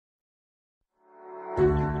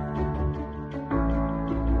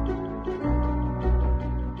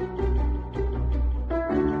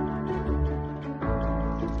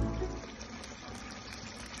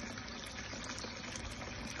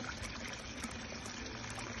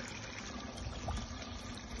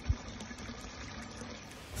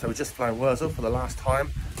So we're just flying Wurzel for the last time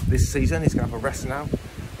this season. He's going to have a rest now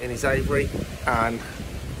in his aviary, and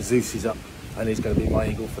Zeus is up and he's going to be my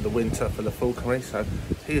eagle for the winter for the falconry. So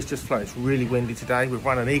he has just flown. It's really windy today. We've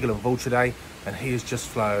run an eagle and vulture day and he has just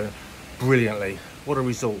flown brilliantly. What a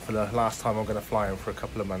result for the last time I'm going to fly him for a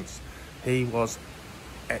couple of months. He was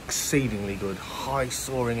exceedingly good, high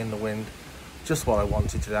soaring in the wind, just what I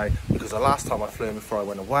wanted today, because the last time I flew him before I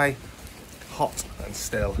went away, hot and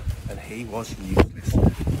still, and he was useless.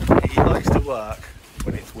 He likes to work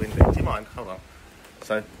when it's windy. Do you mind? Hold on.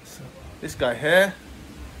 So this guy here,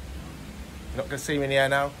 you're not going to see him in the air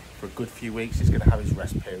now for a good few weeks. He's going to have his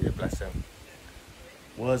rest period, bless him.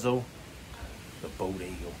 Wurzel, the bald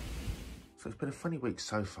eagle. So it's been a funny week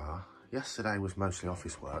so far. Yesterday was mostly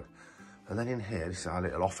office work, and then in here, this is our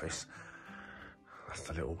little office. That's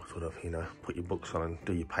the little sort of, you know, put your books on and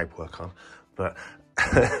do your paperwork on, but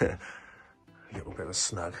a little bit of a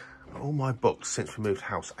snug. All my books since we moved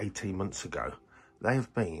house 18 months ago, they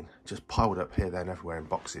have been just piled up here, there and everywhere in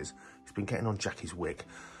boxes. It's been getting on Jackie's wig,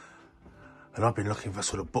 and I've been looking for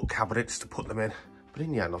sort of book cabinets to put them in, but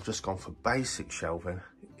in the end I've just gone for basic shelving.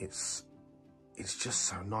 It's just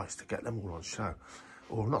so nice to get them all on show,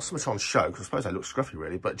 or not so much on show because I suppose they look scruffy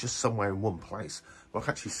really, but just somewhere in one place where I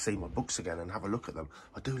can actually see my books again and have a look at them.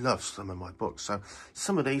 I do love some of my books, so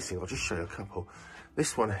some of these things, I'll just show you a couple.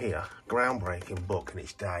 This one here, groundbreaking book in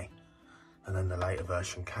its day, and then the later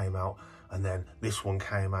version came out, and then this one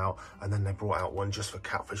came out, and then they brought out one just for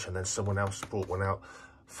catfish, and then someone else brought one out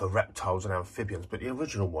for reptiles and amphibians. But the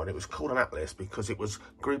original one, it was called an atlas because it was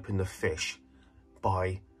grouping the fish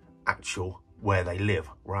by actual where they live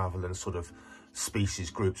rather than sort of species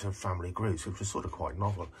groups and family groups, which was sort of quite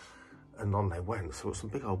novel. And on they went. So some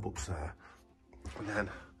big old books there. And then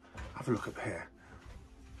have a look up here.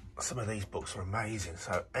 Some of these books are amazing.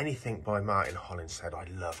 So anything by Martin Hollinshead I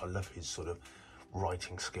love his sort of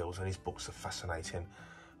writing skills, and his books are fascinating.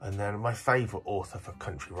 And then my favourite author for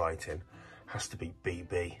country writing has to be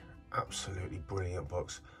BB. Absolutely brilliant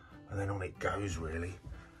books. And then on it goes really.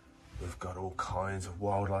 We've got all kinds of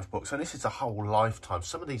wildlife books, and this is a whole lifetime.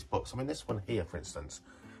 Some of these books, I mean this one here for instance,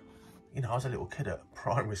 you know, I was a little kid at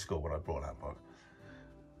primary school when I brought that book,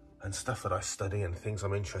 and stuff that I study and things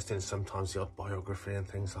I'm interested in, sometimes the odd biography and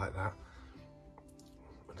things like that,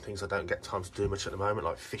 and things I don't get time to do much at the moment,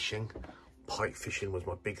 like fishing. Pike fishing was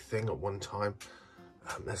my big thing at one time.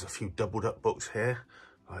 There's a few doubled up books here,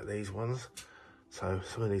 like these ones. So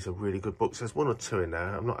some of these are really good books. There's one or two in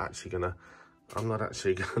there. I'm not actually gonna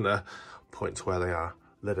point to where they are.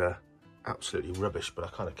 That are absolutely rubbish, but I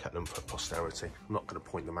kind of kept them for posterity. I'm not gonna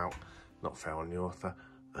point them out, not fair on the author.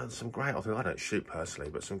 And some great, although I don't shoot personally,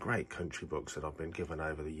 but some great country books that I've been given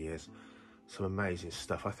over the years. Some amazing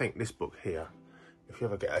stuff. I think this book here, if you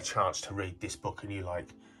ever get a chance to read this book and you like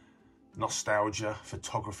nostalgia,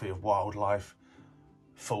 photography of wildlife,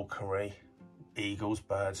 falconry, eagles,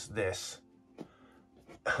 birds, this,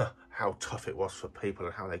 how tough it was for people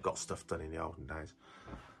and how they got stuff done in the olden days.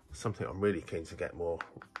 Something I'm really keen to get more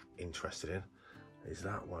interested in is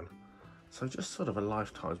that one. So just sort of a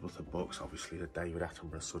lifetime's worth of books, obviously the David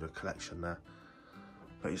Attenborough sort of collection there.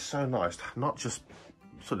 But it's so nice, not just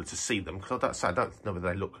sort of to see them, because I don't know whether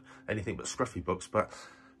they look anything but scruffy books, but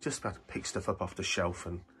just about to pick stuff up off the shelf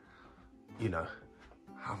and, you know,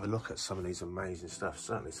 have a look at some of these amazing stuff.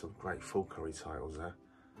 Certainly some great falconry titles there.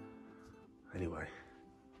 Anyway,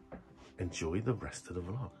 enjoy the rest of the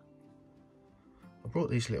vlog. I brought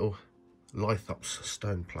these little lithops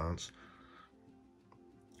stone plants.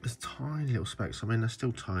 There's tiny little specks. I mean, they're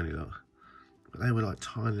still tiny, look, but they were like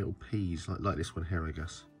tiny little peas, like this one here, I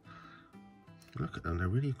guess. Look at them, they're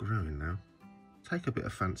really growing now. Take a bit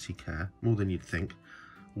of fancy care, more than you'd think.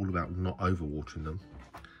 All about not overwatering them,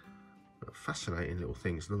 but fascinating little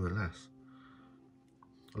things nonetheless.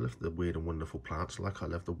 I love the weird and wonderful plants, like I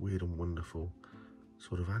love the weird and wonderful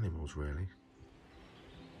sort of animals, really.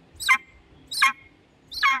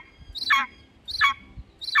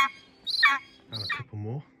 And a couple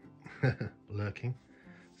more lurking.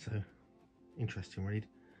 So, interesting read.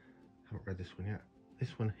 Haven't read this one yet.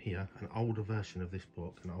 This one here, an older version of this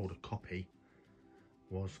book, an older copy,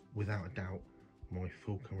 was without a doubt my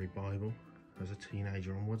falconry Bible as a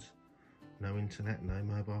teenager onwards. No internet, no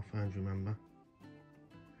mobile phones, remember.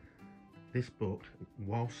 This book,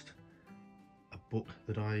 whilst a book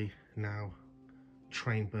that I now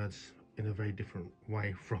train birds in a very different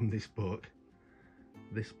way from this book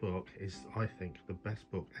is, I think, the best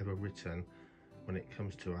book ever written when it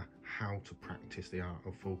comes to how to practice the art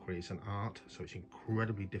of falconry. It's an art, so it's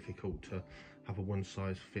incredibly difficult to have a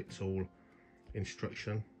one-size-fits-all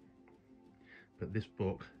instruction. But this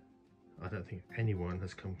book, I don't think anyone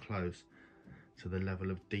has come close to the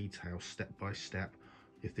level of detail, step by step.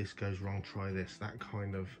 If this goes wrong, try this. That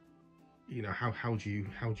kind of, you know, how do you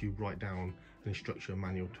write down an instruction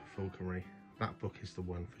manual to falconry? That book is the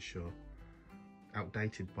one for sure.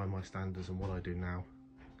 Outdated by my standards and what I do now,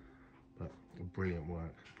 but brilliant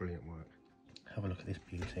work, brilliant work. Have a look at this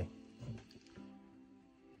beauty.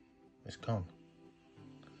 It's gone.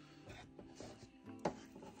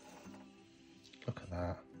 Look at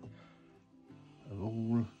that. Of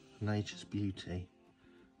all nature's beauty,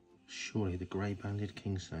 surely the grey-banded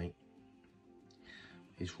kingsnake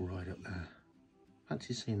is right up there.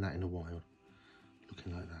 Fancy seeing that in the wild,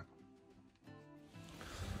 looking like that.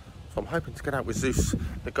 So I'm hoping to get out with Zeus,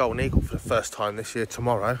 the golden eagle, for the first time this year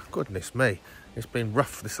tomorrow. Goodness me, it's been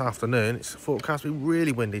rough this afternoon. It's forecast to be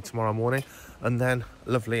really windy tomorrow morning, and then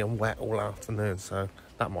lovely and wet all afternoon, so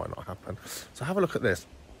that might not happen. So have a look at this.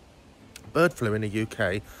 Bird flu in the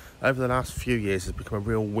UK over the last few years has become a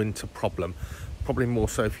real winter problem. Probably more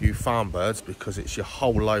so for you farm birds, because it's your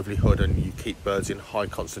whole livelihood and you keep birds in high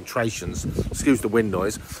concentrations. Excuse the wind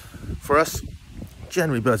noise. For us,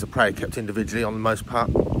 generally birds of prey are kept individually on the most part,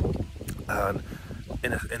 and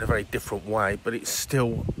in a very different way, but it's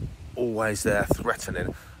still always there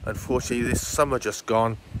threatening. Unfortunately, this summer just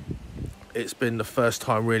gone, it's been the first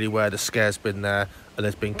time really where the scare's been there, and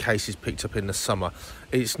there's been cases picked up in the summer.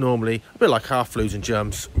 It's normally a bit like our flus and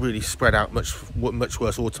germs, really spread out much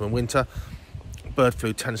worse autumn and winter. Bird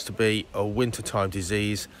flu tends to be a wintertime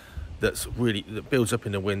disease that builds up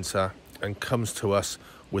in the winter and comes to us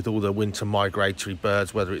with all the winter migratory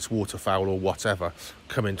birds, whether it's waterfowl or whatever,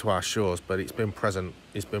 coming to our shores. But it's been present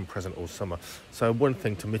all summer. So one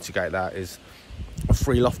thing to mitigate that is a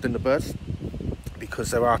free loft in the birds,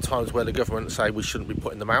 because there are times where the government say we shouldn't be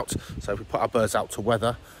putting them out. So if we put our birds out to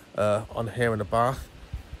weather on here in the Bath,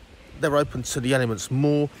 they're open to the elements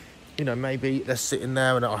more. You know, maybe they're sitting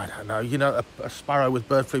there and I don't know, you know, a sparrow with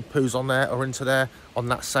bird flu poos on there or into there on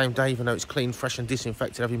that same day, even though it's clean, fresh and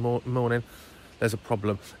disinfected every morning. There's a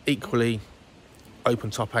problem. Equally, open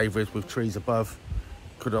top aviaries with trees above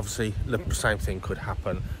could obviously, the same thing could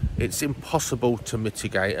happen. It's impossible to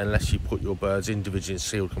mitigate unless you put your birds individually in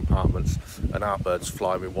sealed compartments, and our birds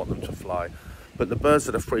fly, we want them to fly. But the birds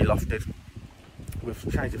that are free lofted,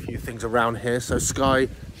 we've changed a few things around here. So Sky,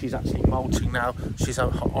 she's actually molting now. She's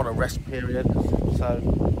on a rest period.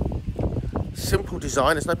 So simple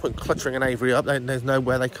design. There's no point cluttering an aviary up. There's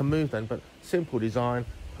nowhere they can move then. But simple design.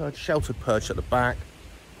 Sheltered perch at the back,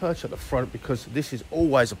 perch at the front, because this is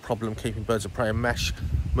always a problem, keeping birds of prey in mesh.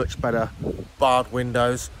 Much better barred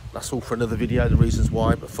windows. That's all for another video, the reasons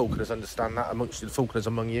why, but falconers understand that, amongst the falconers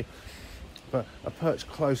among you. But a perch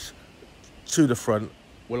close to the front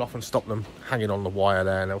will often stop them hanging on the wire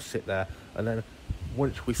there, and they'll sit there. And then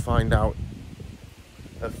once we find out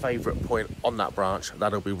a favourite point on that branch,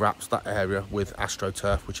 that'll be wrapped that area with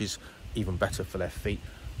astroturf, which is even better for their feet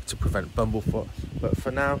to prevent bumblefoot. But for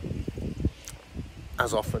now,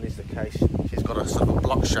 as often is the case, she's got a sort of a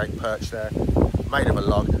block-shaped perch there, made of a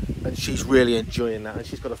log, and she's really enjoying that. And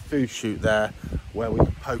she's got a food chute there where we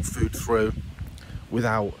can poke food through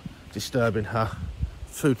without disturbing her.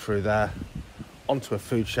 Food through there, onto a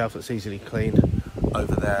food shelf that's easily cleaned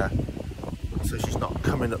over there, so she's not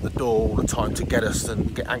coming at the door all the time to get us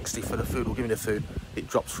and get angsty for the food or giving her food. It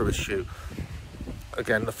drops through a chute.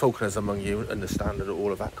 Again, the falconers among you understand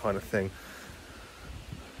all of that kind of thing.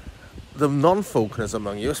 The non-falconers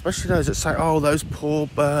among you, especially those that say, oh, those poor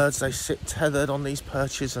birds, they sit tethered on these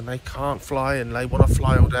perches and they can't fly and they want to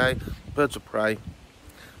fly all day. Birds of prey,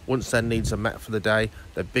 once their needs are met for the day,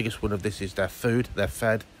 their biggest one of this is their food. They're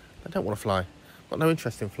fed, they don't want to fly, got no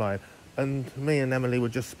interest in flying. And me and Emily were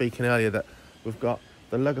just speaking earlier that we've got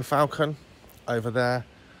the lugger falcon over there,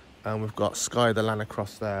 and we've got Sky the Lan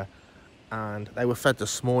across there, and they were fed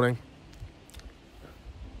this morning.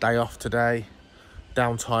 Day off today,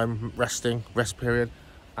 downtime, rest period,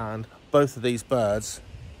 and both of these birds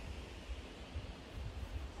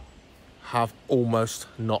have almost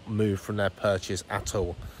not moved from their perches at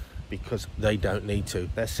all, because they don't need to.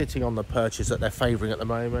 They're sitting on the perches that they're favouring at the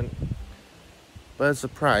moment. Birds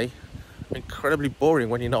of prey, incredibly boring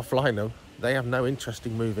when you're not flying them. They have no interest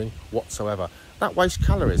in moving whatsoever. That wastes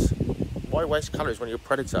calories. Why waste calories when you're a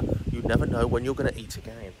predator? You never know when you're going to eat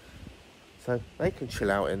again. So they can chill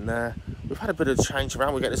out in there. We've had a bit of change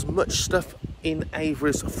around. We're getting as much stuff in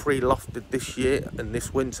aviaries free lofted this year and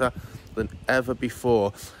this winter than ever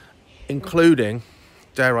before, including,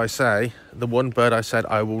 dare I say, the one bird I said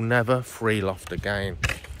I will never free loft again.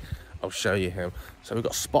 I'll show you him. So we've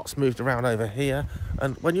got spots moved around over here,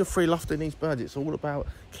 and when you're free lofting these birds, it's all about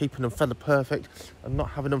keeping them feather perfect and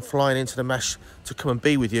not having them flying into the mesh to come and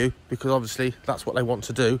be with you, because obviously that's what they want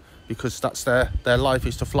to do, because that's their life,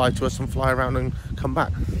 is to fly to us and fly around and come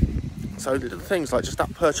back. So little things like just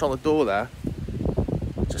that perch on the door there,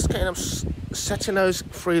 just getting them, setting those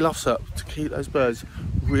free lofts up to keep those birds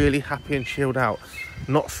really happy and chilled out.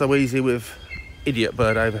 Not so easy with idiot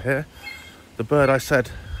bird over here. The bird I said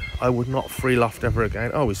I would not free loft ever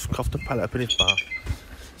again. Oh, he's coughed a pellet up in his bath.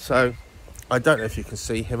 So I don't know if you can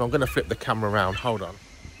see him. I'm going to flip the camera around. Hold on.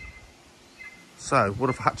 So what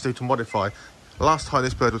have I had to do to modify? Last time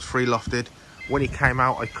this bird was free lofted, when he came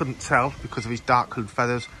out, I couldn't tell because of his dark coloured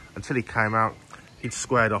feathers. Until he came out, he'd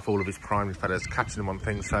squared off all of his primary feathers, catching them on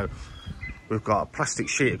things. So we've got a plastic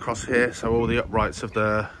sheet across here, so all the uprights of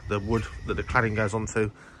the wood that the cladding goes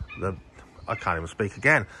onto, I can't even speak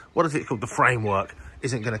again. What is it called? The framework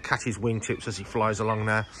isn't going to catch his wingtips as he flies along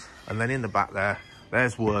there. And then in the back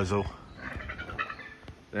there's Wurzel.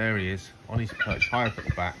 There he is, on his perch, high up at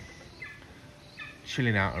the back,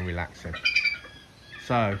 chilling out and relaxing.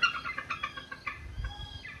 So,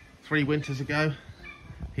 3 winters ago,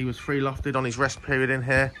 he was free lofted on his rest period in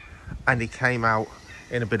here, and he came out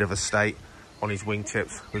in a bit of a state on his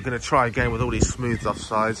wingtips. We're going to try again with all these smoothed off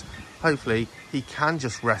sides. Hopefully he can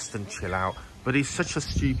just rest and chill out, but he's such a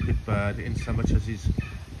stupid bird in so much as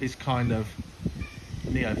his kind of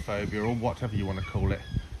neophobia, or whatever you want to call it.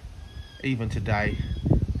 Even today,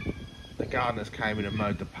 the gardeners came in and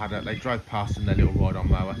mowed the paddock. They drove past in their little ride-on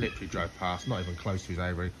mower, literally drove past, not even close to his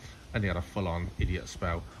aviary, and he had a full-on idiot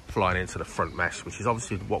spell flying into the front mesh, which is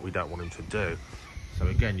obviously what we don't want him to do. So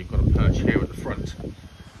again, you've got a perch here at the front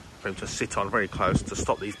for him to sit on very close to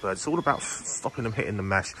stop these birds. It's all about stopping them hitting the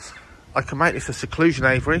mesh. I can make this a seclusion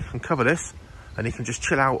aviary and cover this, and he can just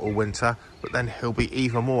chill out all winter, but then he'll be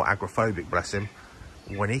even more agoraphobic, bless him,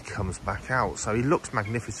 when he comes back out. So he looks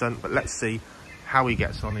magnificent, but let's see how he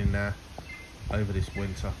gets on in there over this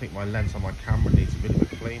winter. I think my lens on my camera needs a bit of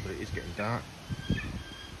a clean, but it is getting dark.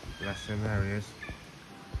 Bless him, there he is.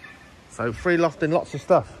 So free lofting lots of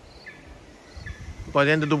stuff. By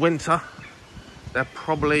the end of the winter, there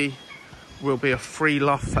probably will be a free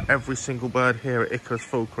loft for every single bird here at Icarus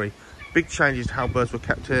Falconry. Big changes to how birds were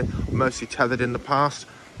kept here, mostly tethered in the past.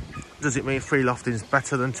 Does it mean free lofting is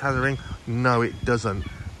better than tethering? No, it doesn't.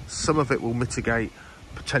 Some of it will mitigate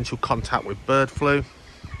potential contact with bird flu.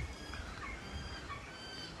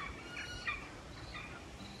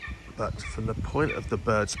 But from the point of the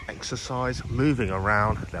birds exercise, moving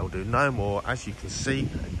around, they'll do no more, as you can see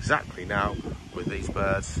exactly now with these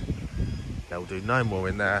birds. They'll do no more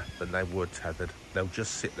in there than they would tethered. They'll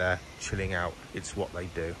just sit there chilling out. It's what they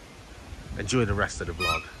do. Enjoy the rest of the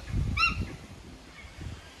vlog.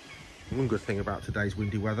 One good thing about today's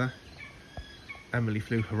windy weather, Emily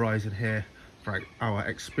flew Horizon here for our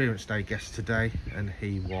experience day guest today, and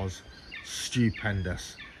he was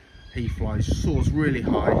stupendous. He soars really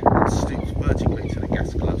high and stoops vertically to the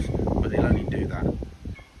guest gloves, but he'll only do that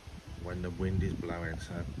when the wind is blowing.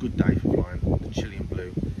 So good day for flying the Chilean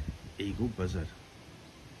blue eagle buzzard.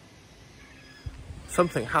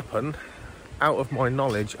 Something happened out of my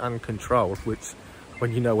knowledge and control, which,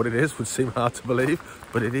 when you know what it is, would seem hard to believe,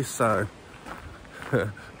 but it is so.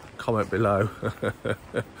 Comment below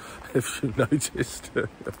if you noticed.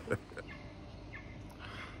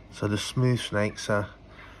 So the smooth snakes are,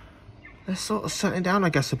 they're sort of settling down, I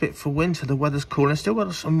guess, a bit for winter. The weather's cool, and still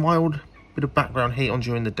got some mild bit of background heat on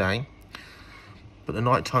during the day, but the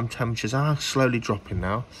nighttime temperatures are slowly dropping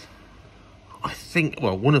now. I think,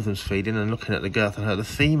 well, one of them's feeding, and looking at the girth on her, the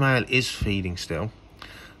female is feeding still. I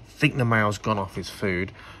think the male's gone off his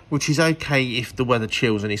food, which is okay if the weather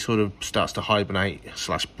chills and he sort of starts to hibernate /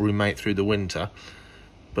 brumate through the winter.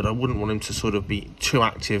 But I wouldn't want him to sort of be too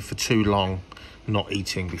active for too long, not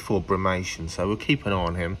eating before brumation. So we'll keep an eye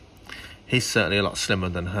on him. He's certainly a lot slimmer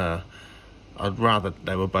than her. I'd rather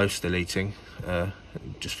they were both still eating. It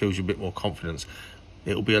just feels you a bit more confidence.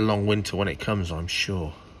 It'll be a long winter when it comes, I'm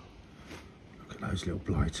sure. Look at those little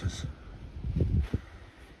blighters.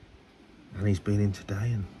 And he's been in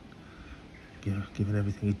today and giving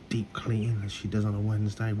everything a deep clean, as she does on a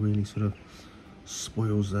Wednesday. Really sort of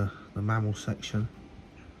spoils the mammal section.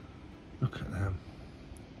 Look at them.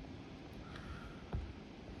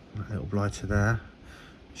 That little blighter there.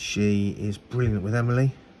 She is brilliant with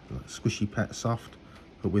Emily, like squishy pet soft,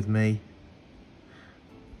 but with me,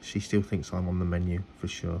 she still thinks I'm on the menu for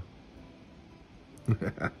sure.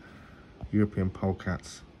 European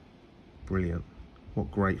polecats, brilliant. What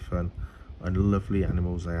great fun, and lovely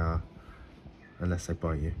animals they are, unless they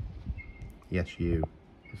bite you. Yes, you.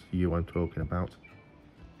 It's you I'm talking about.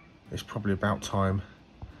 it's probably about time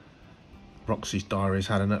Roxy's diary's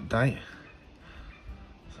had an update,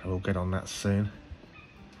 so we'll get on that soon.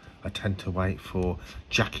 I tend to wait for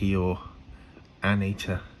Jackie or Annie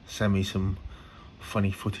to send me some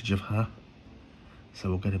funny footage of her, so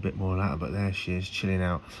we'll get a bit more of that. But there she is, chilling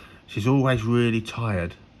out. She's always really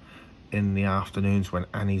tired in the afternoons when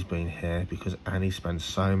Annie's been here, because Annie spends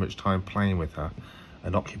so much time playing with her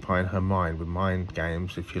and occupying her mind with mind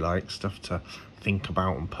games, if you like, stuff to think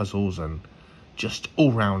about and puzzles and just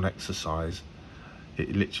all-round exercise.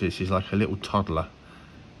 It literally, she's like a little toddler,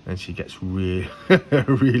 and she gets really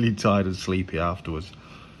really tired and sleepy afterwards.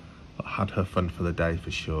 But had her fun for the day for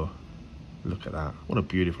sure. Look at that, what a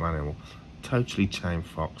beautiful animal. Totally tamed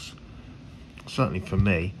fox. Certainly for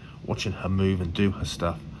me, watching her move and do her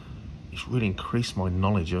stuff, it's really increased my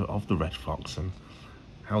knowledge of the red fox and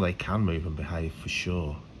how they can move and behave for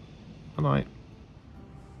sure. Good night.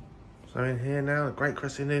 So in here now, the great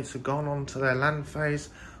crested newts have gone on to their land phase.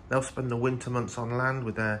 They'll spend the winter months on land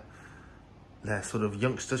with their sort of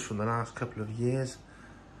youngsters from the last couple of years.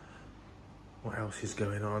 What else is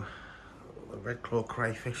going on? The red claw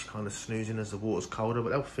crayfish kind of snoozing as the water's colder, but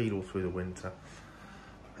they'll feed all through the winter.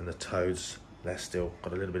 And the toads, they're still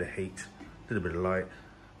got a little bit of heat, a little bit of light,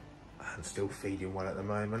 and still feeding well at the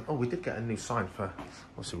moment. Oh, we did get a new sign for,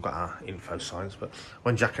 obviously we've got our info signs, but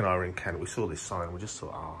when Jack and I were in Kent, we saw this sign and we just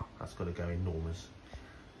thought, ah, that's got to go in Norma's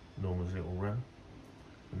little room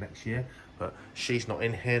next year. But she's not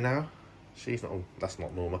in here now. She's not, oh, that's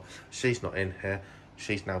not Norma. She's not in here.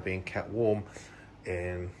 She's now being kept warm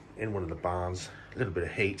in one of the barns, a little bit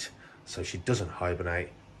of heat, so she doesn't hibernate.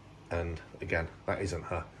 And again, that isn't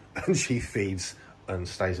her. And she feeds and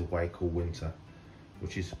stays awake all winter,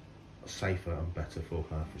 which is safer and better for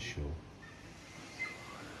her for sure.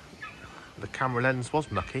 The camera lens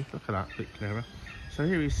was mucky, look at that, a bit clearer. So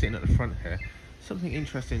here he's sitting at the front here. Something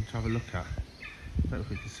interesting to have a look at. I don't know if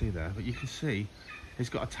we can see there, but you can see he's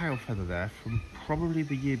got a tail feather there from probably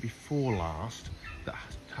the year before last that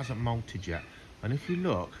hasn't molted yet. And if you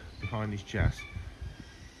look behind his chest,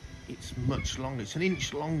 it's much longer, it's an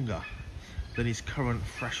inch longer than his current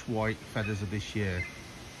fresh white feathers of this year.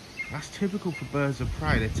 That's typical for birds of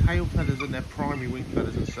prey. Their tail feathers and their primary wing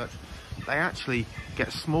feathers and such, they actually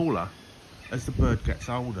get smaller as the bird gets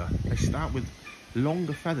older. They start with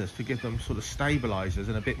longer feathers to give them sort of stabilizers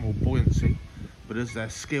and a bit more buoyancy, but as their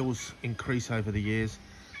skills increase over the years,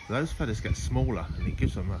 those feathers get smaller and it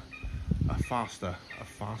gives them a faster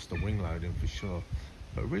wing loading for sure.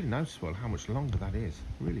 But really noticeable how much longer that is,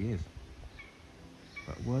 it really is.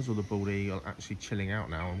 But Wurzel the bald eagle actually chilling out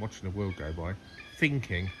now and watching the world go by,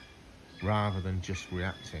 thinking rather than just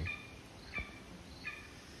reacting.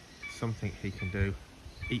 Something he can do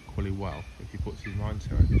equally well if he puts his mind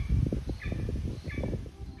to it.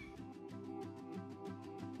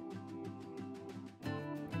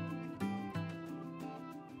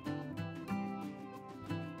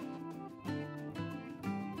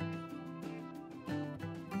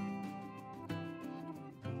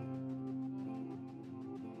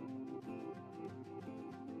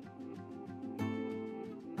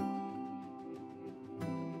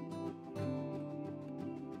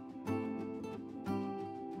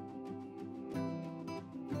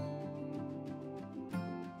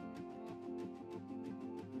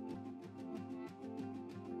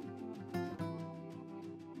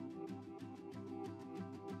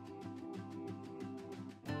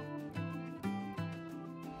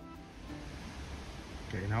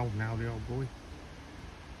 Getting old now, the old boy.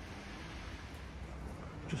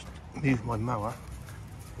 Just moved my mower.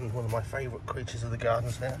 He's one of my favourite creatures of the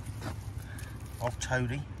gardens there. Old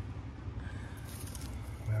Toady.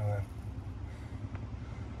 Now,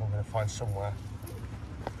 I'm going to find somewhere.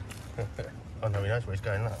 Oh no, he knows where he's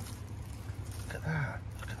going now. Look at that,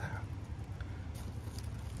 look at that.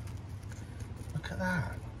 Look at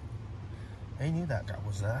that. He knew that guy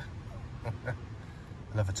was there.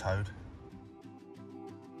 Love a toad.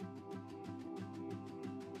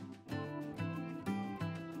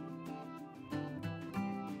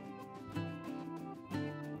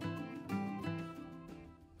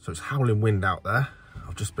 So it's howling wind out there.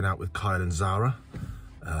 I've just been out with Kyle and Zara.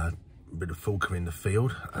 A bit of falconry in the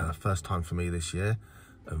field. First time for me this year.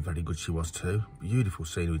 And very good she was too. Beautiful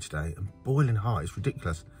scenery today and boiling hot. It's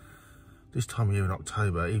ridiculous. This time of year in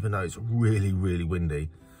October, even though it's really, really windy,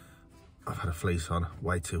 I've had a fleece on.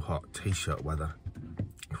 Way too hot. T-shirt weather.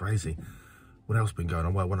 Crazy. What else been going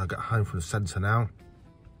on? Well, when I get home from the centre now,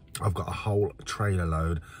 I've got a whole trailer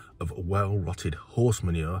load of well-rotted horse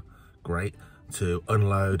manure. Great. To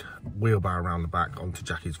unload, wheelbarrow around the back onto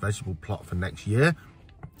Jackie's vegetable plot for next year.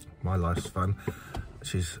 My life's fun.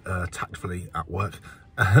 She's tactfully at work.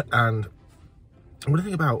 And what I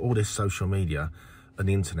think about all this social media and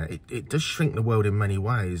the internet, it does shrink the world in many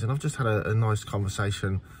ways. And I've just had a nice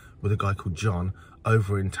conversation with a guy called John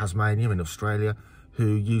over in Tasmania in Australia,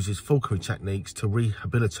 who uses falconry techniques to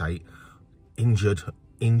rehabilitate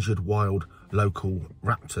injured wild local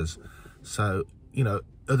raptors. So, you know,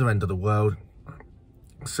 other end of the world,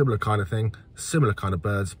 similar kind of thing, similar kind of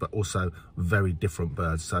birds, but also very different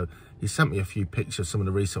birds. So he sent me a few pictures, some of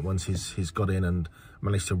the recent ones he's got in and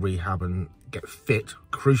managed to rehab and get fit,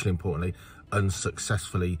 crucially importantly, and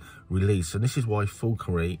successfully release. And this is why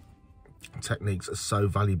falconry techniques are so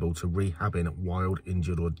valuable to rehabbing wild,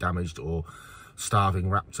 injured or damaged or starving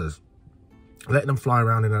raptors. Letting them fly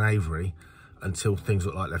around in an aviary until things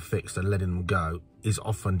look like they're fixed and letting them go is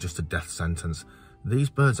often just a death sentence. These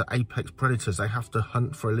birds are apex predators. They have to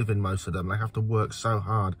hunt for a living, most of them. They have to work so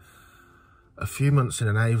hard. A few months in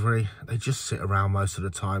an aviary, they just sit around most of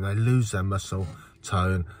the time. They lose their muscle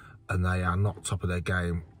tone and they are not top of their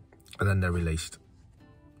game, and then they're released.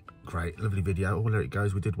 Great, lovely video. Oh, there it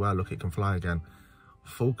goes. We did well. Look, it can fly again.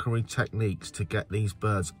 Falconry techniques to get these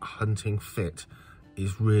birds hunting fit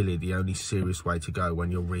is really the only serious way to go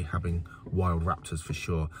when you're rehabbing wild raptors, for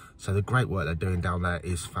sure. So the great work they're doing down there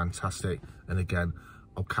is fantastic. And again,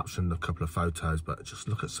 I'll caption a couple of photos, but just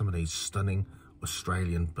look at some of these stunning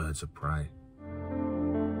Australian birds of prey.